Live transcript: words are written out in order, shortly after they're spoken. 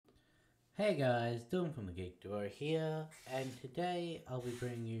Hey guys, Dylan from the Geek Duo here, and today I'll be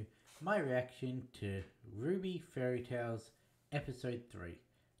bringing you my reaction to RWBY Fairy Tales Episode 3,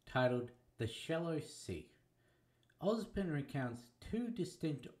 titled The Shallow Sea. Ozpin recounts two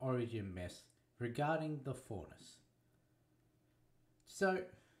distinct origin myths regarding the Faunus. So,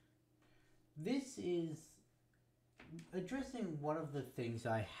 this is addressing one of the things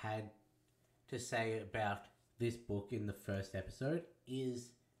I had to say about this book in the first episode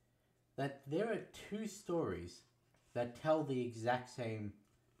is that there are two stories that tell the exact same,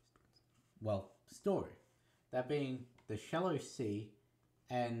 story. That being The Shallow Sea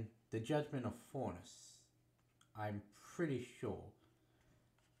and The Judgment of Faunus. I'm pretty sure.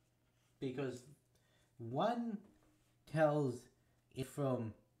 Because one tells it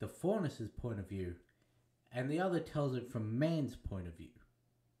from the Faunus' point of view, and the other tells it from man's point of view.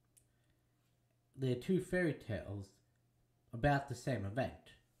 They're two fairy tales about the same event.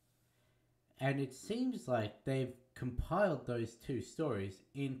 And it seems like they've compiled those two stories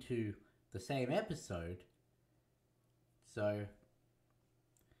into the same episode. So,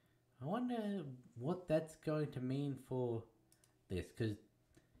 I wonder what that's going to mean for this, because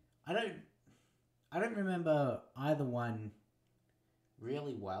I don't remember either one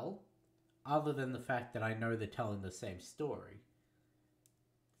really well, other than the fact that I know they're telling the same story.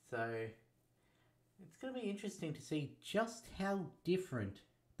 So, it's going to be interesting to see just how different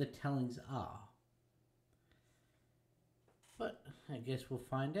the tellings are. But I guess we'll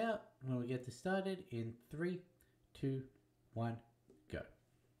find out when we get this started in 3, 2, 1, go.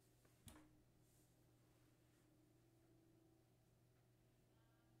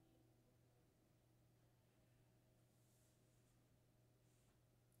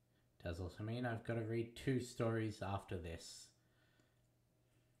 Does also mean I've got to read two stories after this.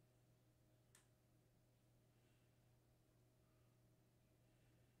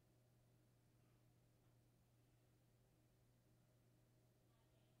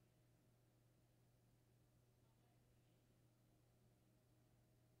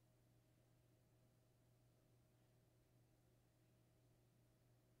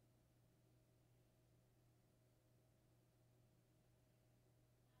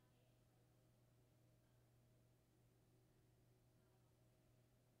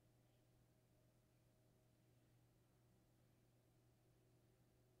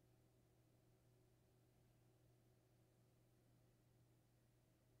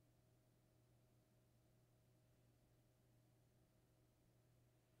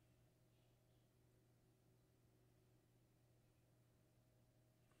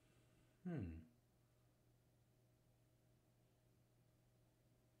 Hmm.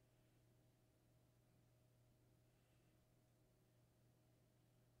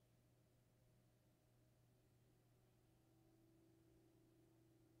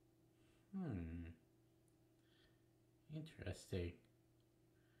 Hmm. Interesting.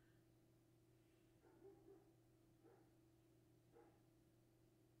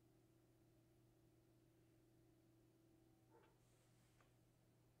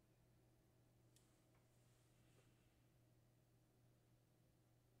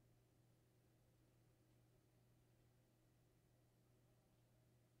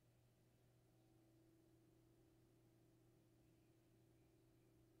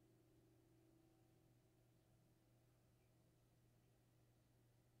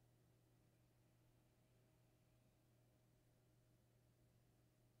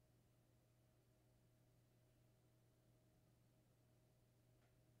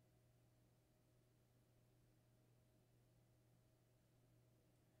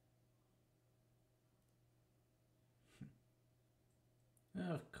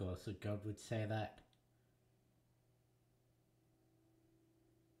 Of course a god would say that.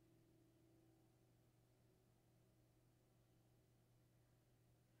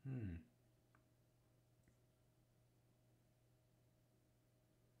 Hmm.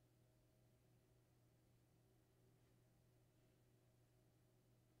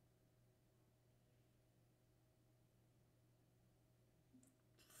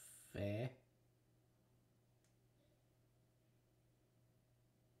 Fair.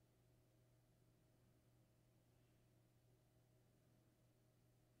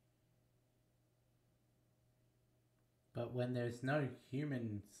 But when there's no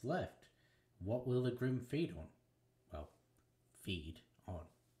humans left, what will the Grim feed on? Well, feed on.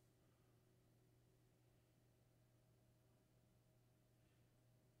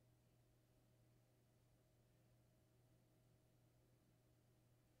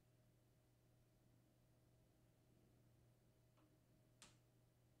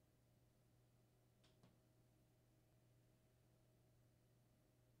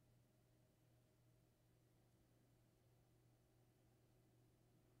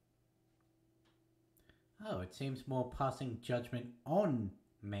 Oh, it seems more passing judgment on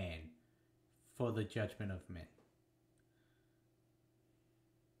man for the judgment of men.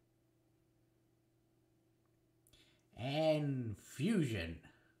 And fusion.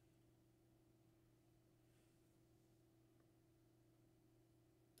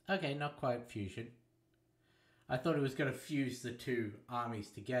 Okay, not quite fusion. I thought it was going to fuse the two armies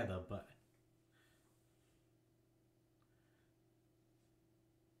together, but...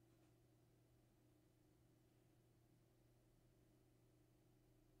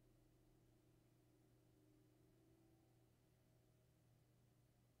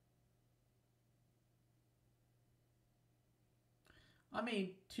 I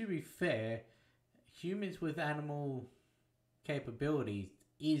mean, to be fair, humans with animal capabilities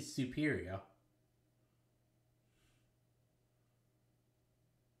is superior.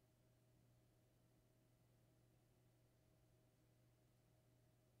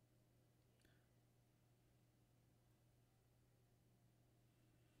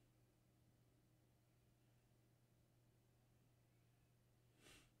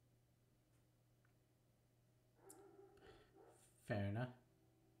 Fair enough.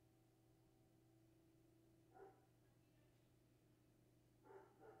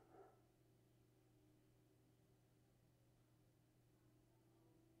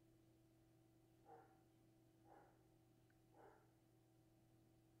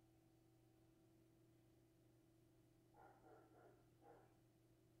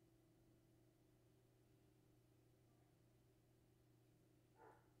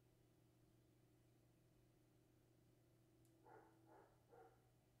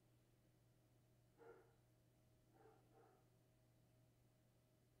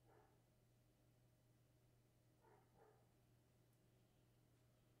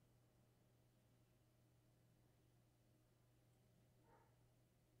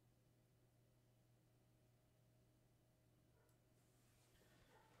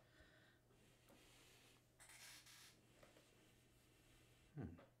 Hmm.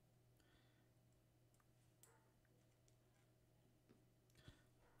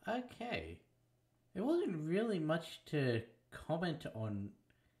 Okay. There wasn't really much to comment on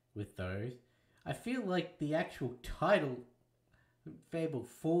with those. I feel like the actual title fable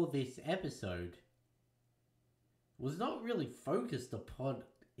for this episode was not really focused upon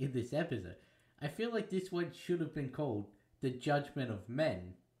in this episode. I feel like this one should have been called The Judgment of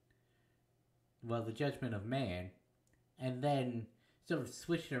Men. Well, The Judgment of Man. And then sort of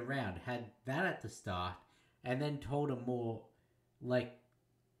switched it around. Had that at the start. And then told a more, like,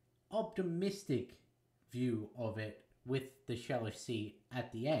 optimistic view of it with the shallow sea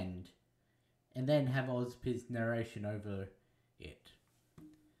at the end. And then have Ozpiz's narration over it.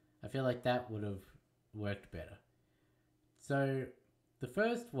 I feel like that would have worked better. So, the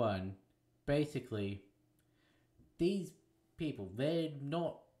first one, basically, these people, they're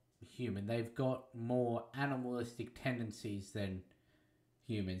not human. They've got more animalistic tendencies than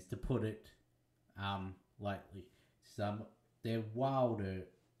humans, to put it lightly. They're wilder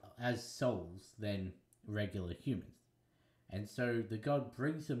as souls than regular humans. And so the god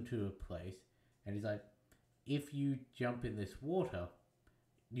brings them to a place, and he's like, if you jump in this water,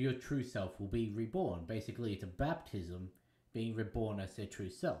 your true self will be reborn. Basically, it's a baptism, being reborn as their true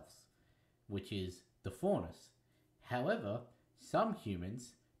selves, which is the faunus. However, some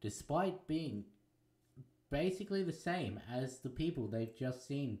humans, despite being basically the same as the people they've just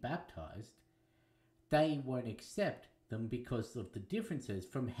seen baptized, they won't accept them because of the differences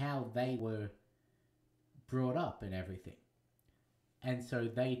from how they were brought up and everything. And so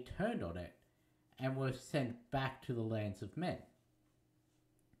they turned on it and were sent back to the lands of men.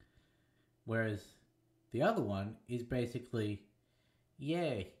 Whereas the other one is basically,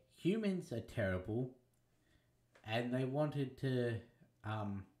 yeah, humans are terrible, and they wanted to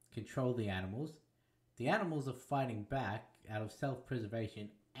control the animals. The animals are fighting back out of self-preservation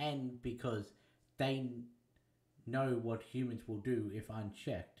and because they know what humans will do if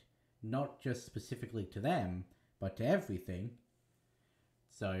unchecked. Not just specifically to them, but to everything.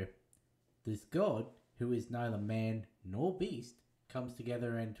 So, this god, who is neither man nor beast, comes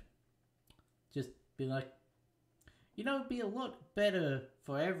together and just be like, you know, it'd be a lot better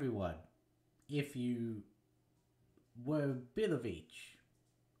for everyone if you were a bit of each.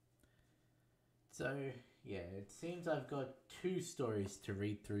 So, yeah, it seems I've got 2 stories to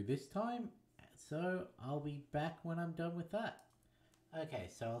read through this time, so I'll be back when I'm done with that. Okay,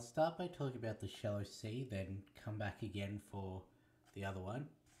 so I'll start by talking about the shallow sea, then come back again for the other one.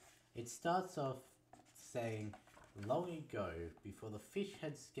 It starts off saying, long ago, before the fish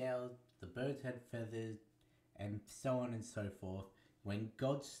had scales, the birds had feathers, and so on and so forth, when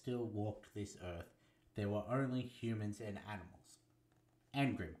God still walked this earth, there were only humans and animals.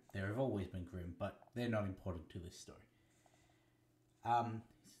 And Grimm. There have always been Grimm, but they're not important to this story.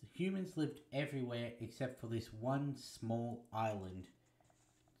 Humans lived everywhere except for this one small island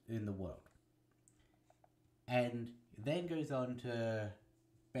in the world. And then goes on to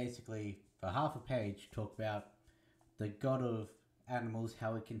basically, for half a page, talk about the god of animals,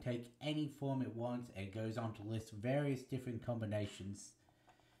 how it can take any form it wants, and goes on to list various different combinations.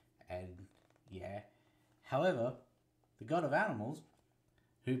 And yeah. However, the god of animals,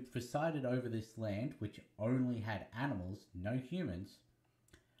 who presided over this land, which only had animals, no humans,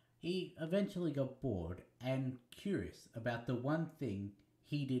 he eventually got bored and curious about the one thing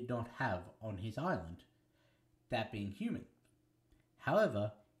he did not have on his island, that being human.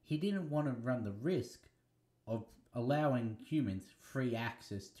 However, he didn't want to run the risk of allowing humans free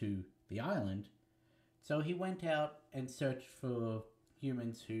access to the island, so he went out and searched for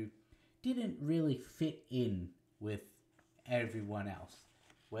humans who didn't really fit in with everyone else.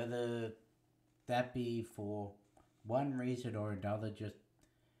 Whether that be for one reason or another, just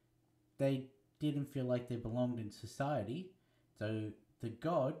they didn't feel like they belonged in society. So the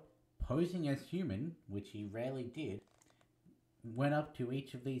god, posing as human, which he rarely did, went up to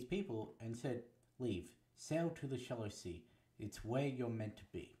each of these people and said, "Leave, sail to the shallow sea. It's where you're meant to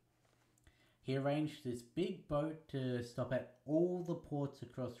be." He arranged this big boat to stop at all the ports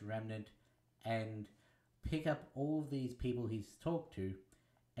across Remnant and pick up all of these people he's talked to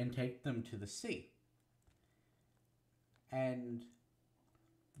and take them to the sea. And,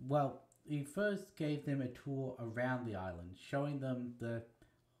 well, he first gave them a tour around the island, showing them the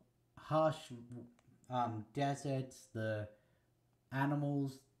harsh deserts, the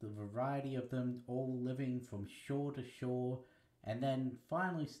animals, the variety of them, all living from shore to shore, and then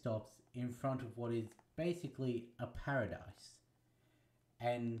finally stops in front of what is basically a paradise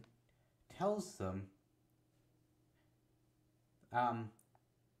and tells them,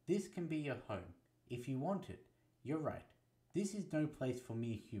 this can be your home if you want it. You're right. This is no place for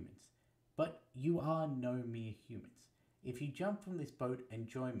mere humans, but you are no mere humans. If you jump from this boat and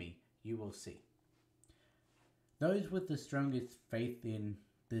join me, you will see. Those with the strongest faith in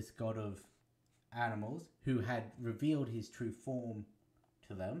this god of animals, who had revealed his true form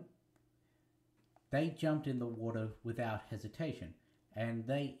to them, they jumped in the water without hesitation, and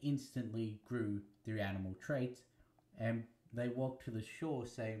they instantly grew their animal traits, and they walked to the shore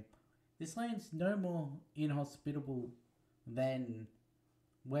saying, "This land's no more inhospitable than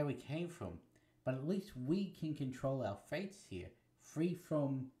where we came from, but at least we can control our fates here, free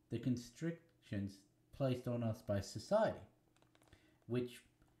from the constrictions placed on us by society," which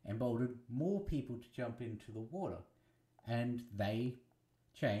emboldened more people to jump into the water, and they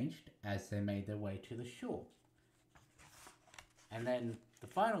changed as they made their way to the shore. And then the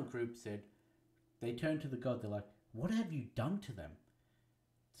final group said, they turned to the god, they're like, "What have you done to them?"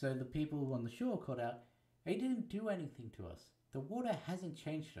 So the people on the shore called out, "They didn't do anything to us. The water hasn't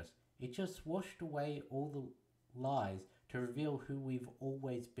changed us. It just washed away all the lies to reveal who we've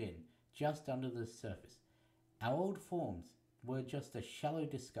always been, just under the surface. Our old forms were just a shallow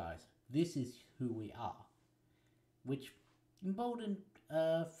disguise. This is who we are." Which emboldened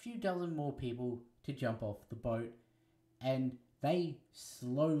a few dozen more people to jump off the boat, and they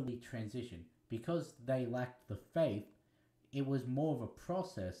slowly transitioned. Because they lacked the faith, it was more of a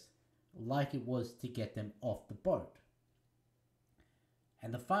process like it was to get them off the boat.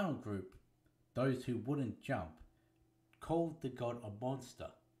 And the final group, those who wouldn't jump, called the god a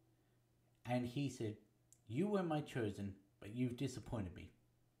monster. And he said, "You were my chosen, but you've disappointed me.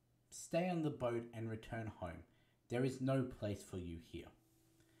 Stay on the boat and return home. There is no place for you here."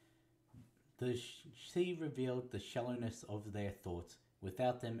 The sea revealed the shallowness of their thoughts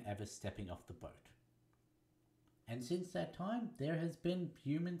without them ever stepping off the boat. And since that time, there has been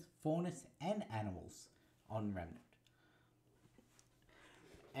humans, faunus, and animals on Remnant.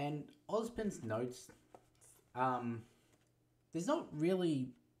 And Osborne's notes, there's not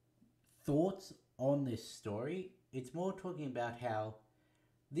really thoughts on this story. It's more talking about how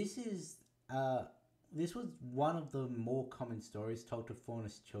this was one of the more common stories told to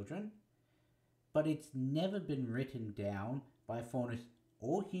faunus children, but it's never been written down by faunus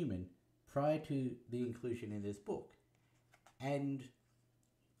or human prior to the inclusion in this book. And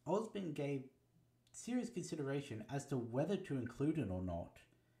Osborne gave serious consideration as to whether to include it or not.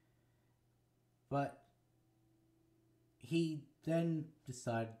 But he then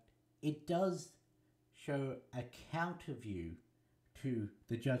decided it does show a counter view to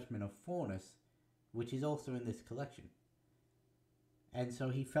the judgment of faunus, which is also in this collection. And so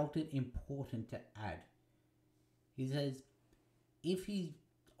he felt it important to add. He says, if he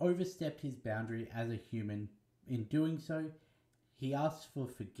overstepped his boundary as a human. In doing so, he asks for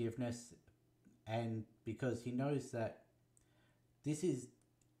forgiveness, and because he knows that this is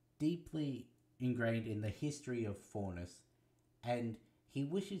deeply ingrained in the history of faunus, and he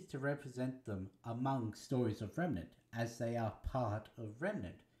wishes to represent them among stories of Remnant, as they are part of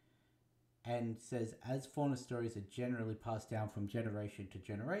Remnant, and says as fauna stories are generally passed down from generation to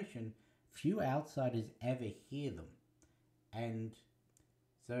generation, few outsiders ever hear them. And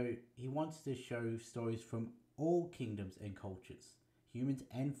so he wants to show stories from all kingdoms and cultures, humans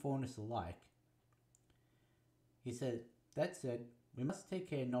and faunus alike. He said, that said, we must take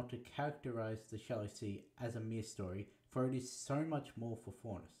care not to characterize the Shallow Sea as a mere story, for it is so much more for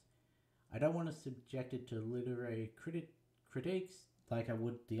faunus. I don't want to subject it to literary critiques like I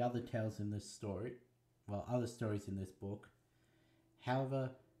would the other tales in this story, other stories in this book.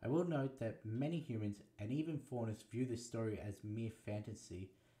 However, I will note that many humans and even faunus view this story as mere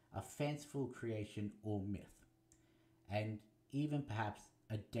fantasy, a fanciful creation or myth, and even perhaps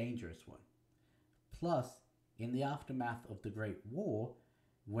a dangerous one. Plus, in the aftermath of the Great War,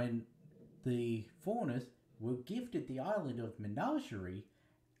 when the faunus were gifted the island of Menagerie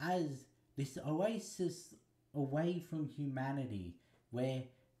as this oasis away from humanity, where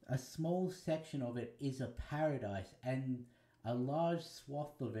a small section of it is a paradise and a large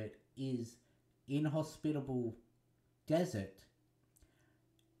swath of it is inhospitable desert,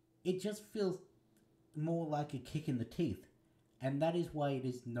 it just feels more like a kick in the teeth. And that is why it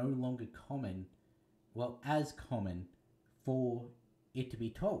is no longer common, as common, for it to be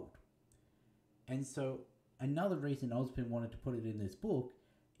told. And so another reason Osborne wanted to put it in this book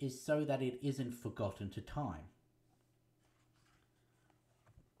is so that it isn't forgotten to time.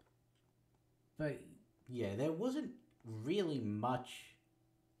 But yeah, there wasn't really much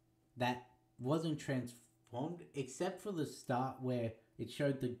that wasn't transformed, except for the start where it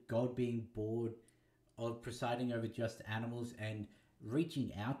showed the god being bored of presiding over just animals and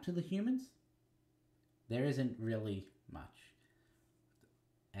reaching out to the humans. There isn't really much.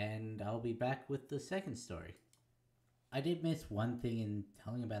 And I'll be back with the second story. I did miss one thing in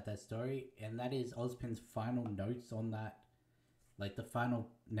telling about that story, and that is Ozpin's final notes on that. Like, the final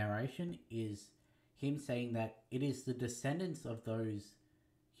narration is him saying that it is the descendants of those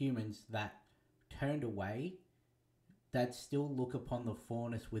humans that turned away that still look upon the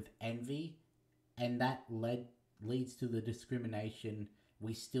faunus with envy, and that leads to the discrimination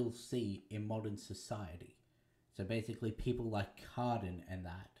we still see in modern society. So basically, people like Carden and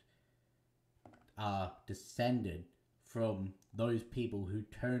that are descended from those people who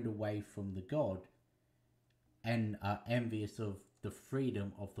turned away from the god and are envious of the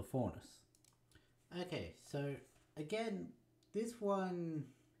freedom of the faunus. Okay, so again, this one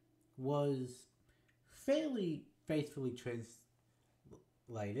was fairly faithfully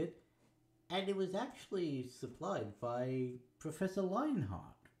translated, and it was actually supplied by Professor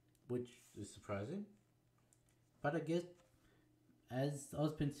Lionheart, which is surprising. But I guess, as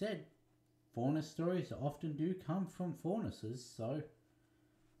Osborne said, faunus stories often do come from faunuses, so...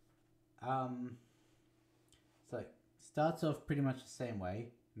 So, starts off pretty much the same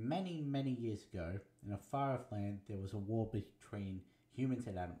way. Many, many years ago, in a far-off land, there was a war between humans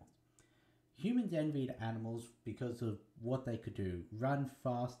and animals. Humans envied animals because of what they could do. Run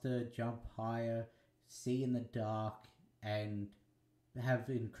faster, jump higher, see in the dark, and have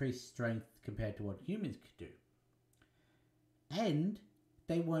increased strength compared to what humans could do. And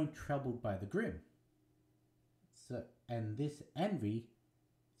they weren't troubled by the grim. And this envy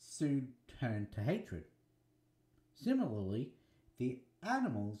soon turned to hatred. Similarly, the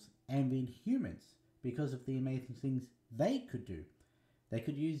animals envied humans because of the amazing things they could do. They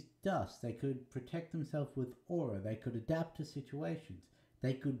could use dust, they could protect themselves with aura, they could adapt to situations,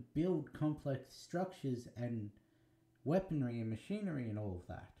 they could build complex structures and weaponry and machinery and all of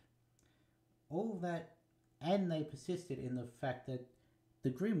that. All of that, and they persisted in the fact that the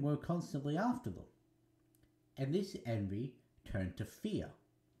Grimm were constantly after them. And this envy turned to fear.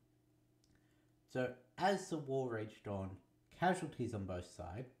 So, as the war raged on, casualties on both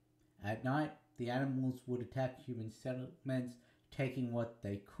sides. At night, the animals would attack human settlements, taking what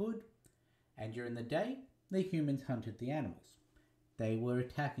they could, and during the day, the humans hunted the animals. They were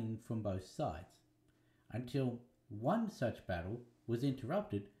attacking from both sides, until one such battle was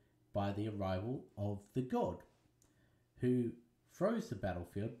interrupted by the arrival of the god, who froze the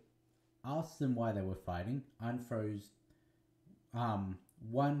battlefield, asked them why they were fighting, unfroze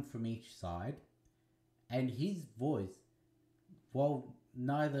one from each side, and his voice, while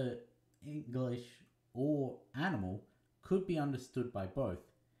neither English or animal, could be understood by both,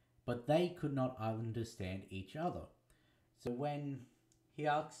 but they could not understand each other. So when he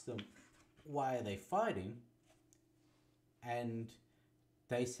asks them, why are they fighting? And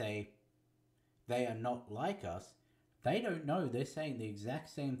they say, they are not like us. They don't know they're saying the exact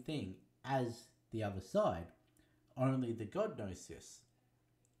same thing as the other side. Only the God knows this.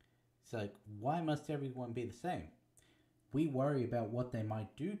 It's like, why must everyone be the same? We worry about what they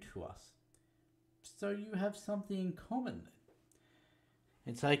might do to us. So you have something in common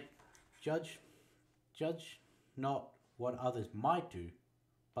then. It's like, judge not what others might do,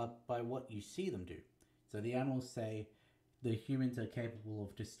 but by what you see them do. So the animals say the humans are capable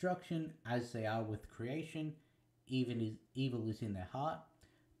of destruction as they are with creation, even evil is in their heart.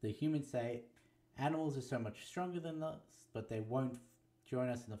 The humans say animals are so much stronger than us, but they won't join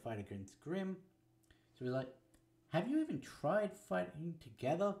us in the fight against Grimm. So we're like, have you even tried fighting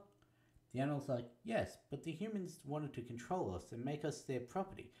together? The animals are like, yes, but the humans wanted to control us and make us their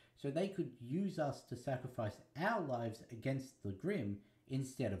property, so they could use us to sacrifice our lives against the Grimm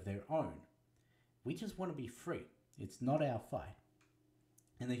instead of their own. We just want to be free. It's not our fight.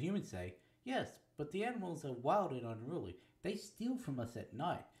 And the humans say, yes, but the animals are wild and unruly. They steal from us at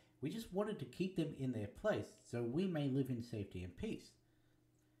night. We just wanted to keep them in their place so we may live in safety and peace.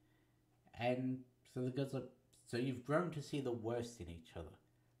 And so the gods are, so you've grown to see the worst in each other.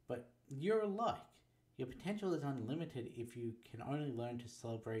 But you're alike. Your potential is unlimited if you can only learn to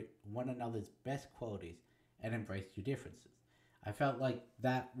celebrate one another's best qualities and embrace your differences. I felt like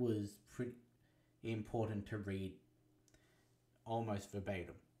that was pretty important to read almost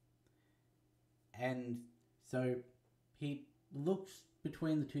verbatim. And so he looks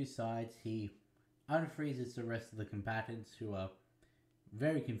between the two sides, he unfreezes the rest of the combatants who are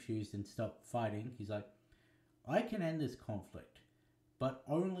very confused and stop fighting. He's like, I can end this conflict, but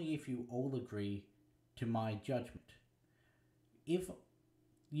only if you all agree to my judgment. If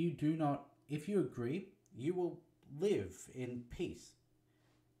you agree, you will live in peace.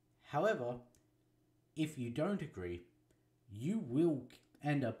 However, if you don't agree, you will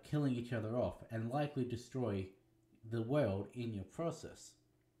end up killing each other off and likely destroy the world in your process.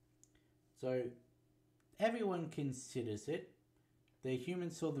 So everyone considers it. The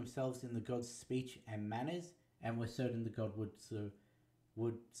humans saw themselves in the god's speech and manners and were certain the god would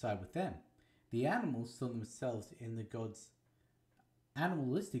side with them. The animals saw themselves in the god's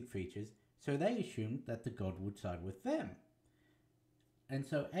animalistic features, so they assumed that the god would side with them. And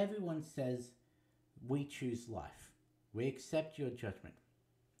so everyone says, we choose life. We accept your judgment.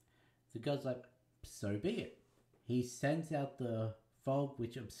 The god's like, so be it. He sends out the fog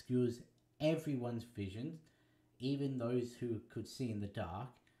which obscures everyone's vision, even those who could see in the dark,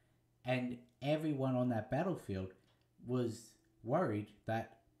 and everyone on that battlefield was worried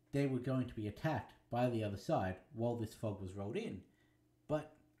that they were going to be attacked by the other side while this fog was rolled in.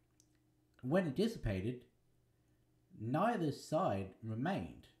 But when it dissipated, neither side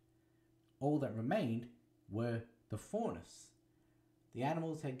remained. All that remained were the faunus. The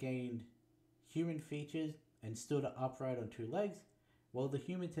animals had gained human features and stood upright on two legs, while the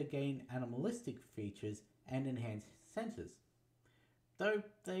humans had gained animalistic features and enhanced senses. Though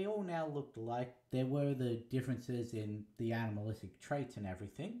they all now looked alike, there were the differences in the animalistic traits and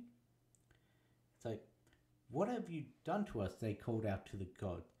everything. It's like, what have you done to us? They called out to the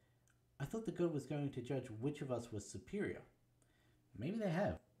god. I thought the god was going to judge which of us was superior. Maybe they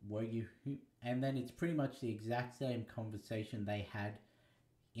have. Were you? And then it's pretty much the exact same conversation they had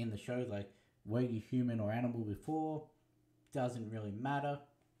in the show. Like, were you human or animal before? Doesn't really matter.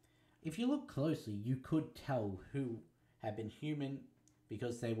 If you look closely, you could tell who had been human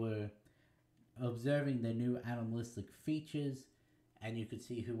because they were observing their new animalistic features, and you could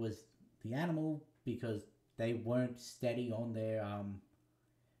see who was the animal because they weren't steady on their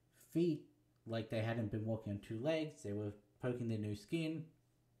feet, like they hadn't been walking on two legs. They were poking their new skin,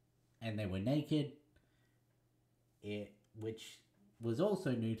 and they were naked, which was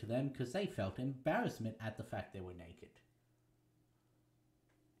also new to them because they felt embarrassment at the fact they were naked.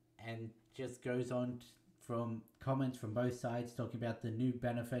 And just goes on from comments from both sides talking about the new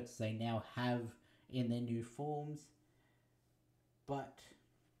benefits they now have in their new forms. But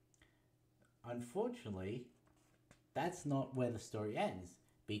unfortunately, that's not where the story ends,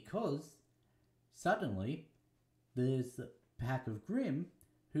 because suddenly there's the pack of Grimm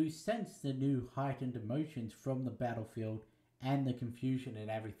who sense the new heightened emotions from the battlefield and the confusion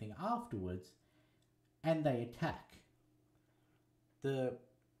and everything afterwards, and they attack. The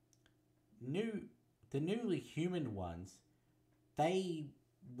newly human ones, they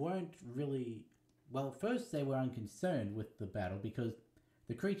weren't really... Well, at first they were unconcerned with the battle because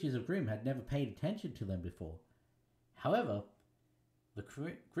the creatures of Grimm had never paid attention to them before. However, the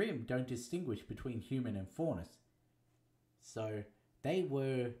Grimm don't distinguish between human and faunus. So they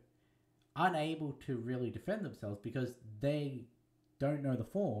were unable to really defend themselves because they don't know the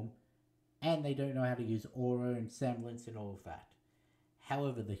form and they don't know how to use aura and semblance and all of that.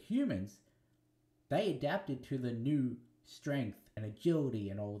 However, the humans, they adapted to the new strength and agility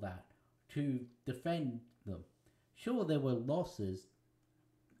and all that to defend them. Sure, there were losses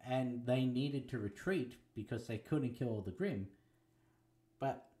and they needed to retreat because they couldn't kill all the Grimm,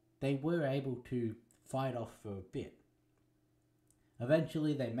 but they were able to fight off for a bit.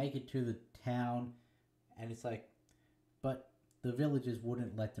 Eventually, they make it to the town, and it's like, but the villagers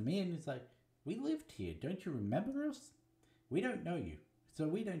wouldn't let them in. It's like, we lived here. Don't you remember us? We don't know you, so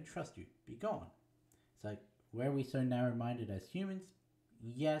we don't trust you. Be gone. It's like, were we so narrow-minded as humans?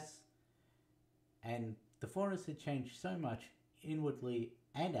 Yes. And the foreigners had changed so much inwardly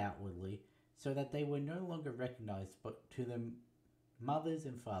and outwardly so that they were no longer recognized but to them mothers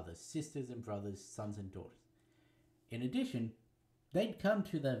and fathers, sisters and brothers, sons and daughters. In addition, they'd come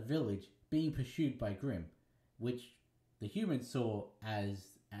to their village being pursued by Grimm, which the humans saw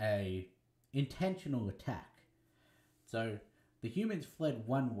as a intentional attack. So the humans fled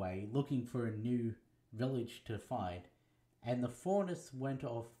one way, looking for a new village to find, and the foreigners went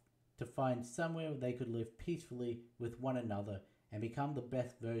off to find somewhere where they could live peacefully with one another and become the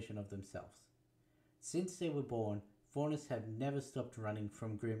best version of themselves. Since they were born, foreigners have never stopped running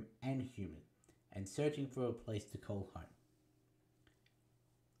from Grimm and human, and searching for a place to call home.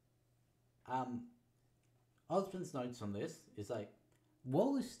 Osborne's notes on this is like,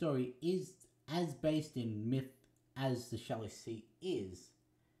 while this story is as based in myth as The Shallow Sea is,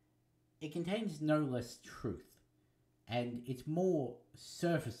 it contains no less truth, and it's more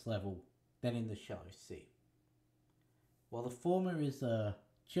surface level than in The Shallow Sea. While the former is a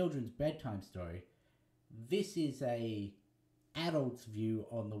children's bedtime story, this is a adult's view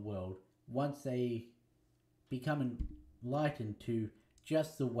on the world once they become enlightened to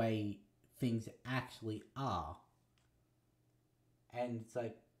just the way things actually are. And it's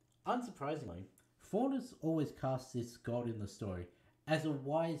like, unsurprisingly, Faunus always casts this god in the story as a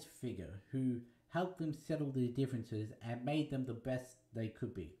wise figure who helped them settle their differences and made them the best they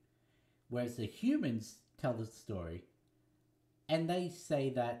could be. Whereas the humans tell the story and they say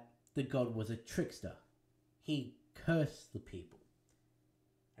that the god was a trickster. He cursed the people.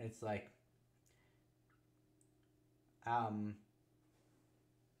 And it's like,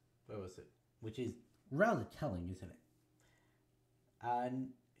 where was it? Which is rather telling, isn't it? And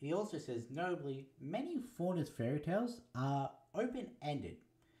he also says, notably, many Faunus fairy tales are open-ended.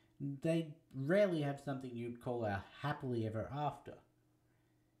 They rarely have something you'd call a happily ever after.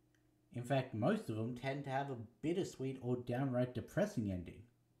 In fact, most of them tend to have a bittersweet or downright depressing ending.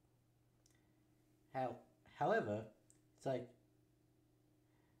 However, it's like,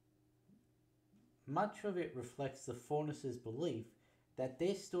 much of it reflects the Faunus' belief that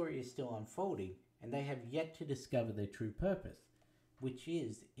their story is still unfolding and they have yet to discover their true purpose, which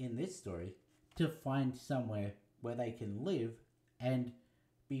is, in this story, to find somewhere where they can live and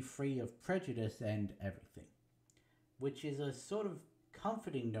be free of prejudice and everything. Which is a sort of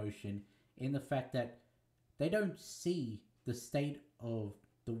comforting notion in the fact that they don't see the state of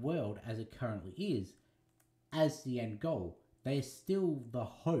the world as it currently is as the end goal. They're still the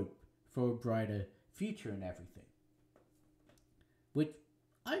hope for a brighter future and everything. Which,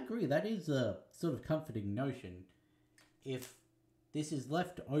 I agree, that is a sort of comforting notion if this is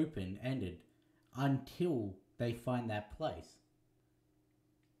left open-ended until they find that place.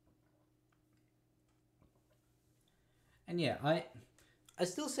 And yeah, I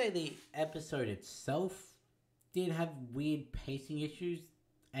still say the episode itself did have weird pacing issues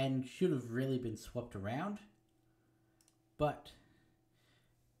and should have really been swapped around. But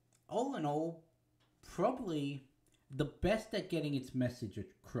all in all, probably the best at getting its message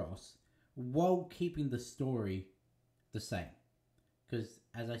across while keeping the story the same. Because,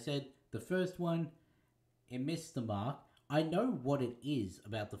 as I said, the first one, it missed the mark. I know what it is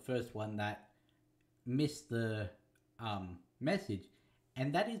about the first one that missed the message,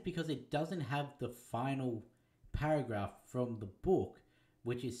 and that is because it doesn't have the final paragraph from the book,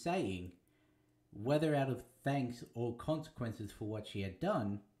 which is saying, whether out of thanks or consequences for what she had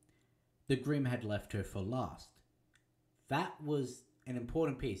done, the Grimm had left her for last. That was an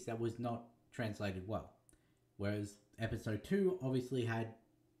important piece that was not translated well. Whereas episode 2 obviously had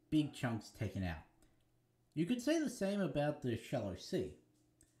big chunks taken out. You could say the same about The Shallow Sea,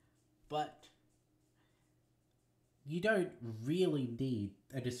 but you don't really need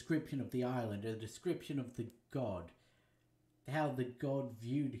a description of the island, a description of the god, how the god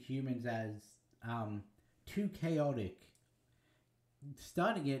viewed humans as too chaotic,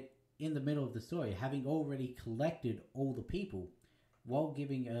 starting it in the middle of the story, having already collected all the people. while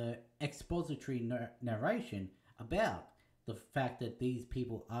giving a expository narration about the fact that these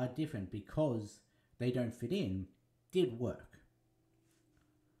people are different because they don't fit in did work.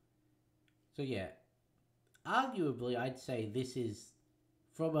 So yeah, arguably I'd say this is,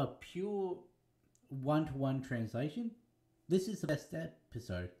 from a pure one-to-one translation, this is the best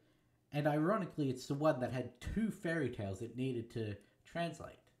episode. And ironically, it's the one that had 2 fairy tales it needed to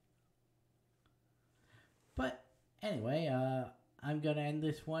translate. But anyway, I'm going to end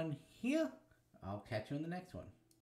this one here. I'll catch you in the next one.